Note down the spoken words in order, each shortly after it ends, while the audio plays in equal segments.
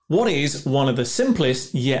What is one of the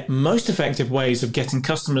simplest yet most effective ways of getting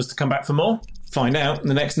customers to come back for more? Find out in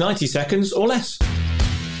the next 90 seconds or less.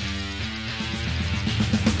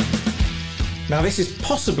 Now, this is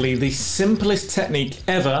possibly the simplest technique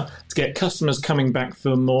ever to get customers coming back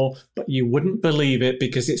for more, but you wouldn't believe it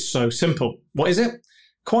because it's so simple. What is it?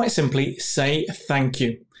 Quite simply, say thank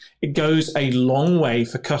you. It goes a long way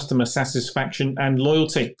for customer satisfaction and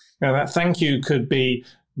loyalty. Now, that thank you could be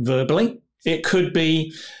verbally. It could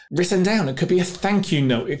be written down. It could be a thank you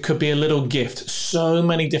note. It could be a little gift. So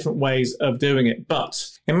many different ways of doing it. But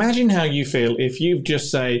imagine how you feel if you've just,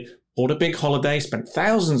 say, bought a big holiday, spent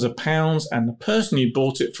thousands of pounds, and the person you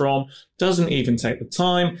bought it from doesn't even take the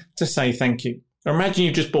time to say thank you. Or imagine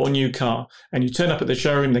you just bought a new car and you turn up at the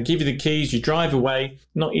showroom, they give you the keys, you drive away,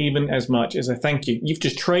 not even as much as a thank you. You've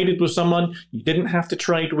just traded with someone, you didn't have to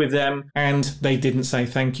trade with them, and they didn't say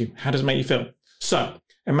thank you. How does it make you feel? So,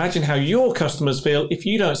 imagine how your customers feel if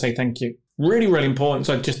you don't say thank you. Really, really important.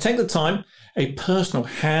 So just take the time, a personal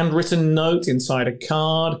handwritten note inside a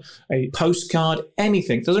card, a postcard,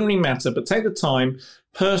 anything. Doesn't really matter, but take the time,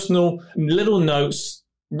 personal little notes,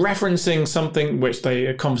 referencing something which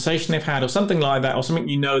a conversation they've had or something like that, or something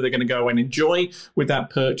you know they're going to go and enjoy with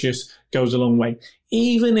that purchase goes a long way.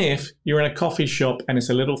 Even if you're in a coffee shop and it's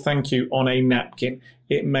a little thank you on a napkin,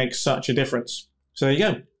 it makes such a difference. So there you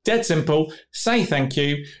go. Dead simple. Say thank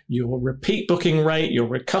you. Your repeat booking rate,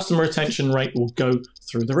 your customer retention rate will go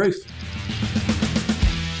through the roof.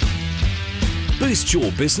 Boost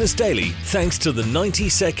your business daily thanks to the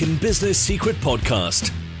 90-Second Business Secret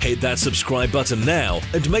Podcast. Hit that subscribe button now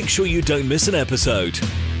and make sure you don't miss an episode.